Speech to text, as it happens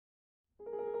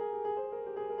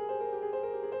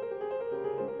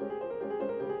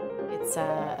It's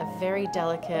a very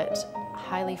delicate,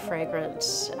 highly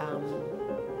fragrant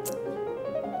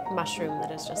mushroom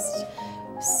that is just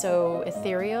so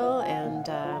ethereal and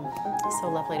so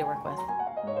lovely to work with.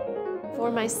 For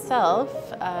myself,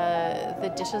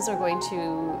 the dishes are going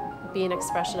to be an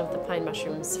expression of the pine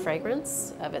mushroom's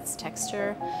fragrance, of its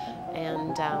texture,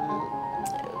 and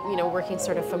you know, working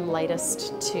sort of from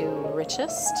lightest to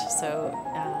richest. So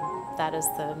that is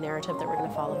the narrative that we're going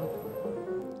to follow.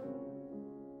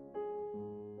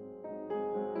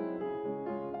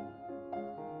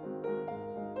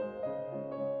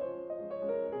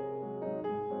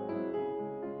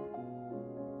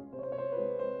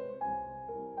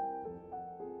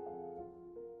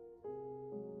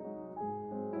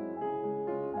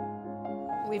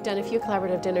 We've done a few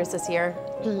collaborative dinners this year,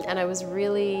 and I was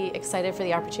really excited for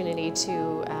the opportunity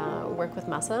to work with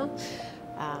Masa.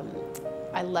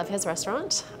 I love his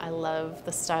restaurant. I love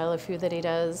the style of food that he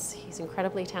does. He's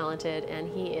incredibly talented, and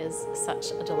he is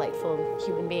such a delightful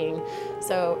human being.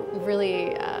 So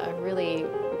really, really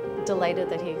delighted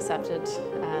that he accepted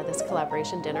this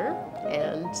collaboration dinner,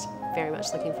 and very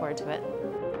much looking forward to it.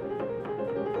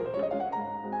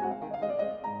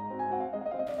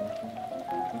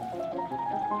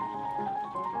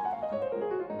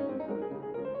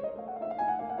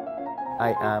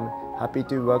 I am happy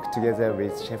to work together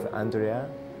with Chef Andrea.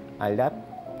 I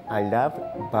love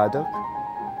Burdock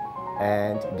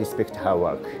and respect her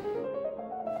work.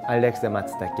 I like the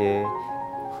Matsutake.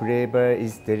 Flavor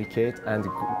is delicate and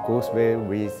goes well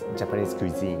with Japanese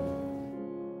cuisine.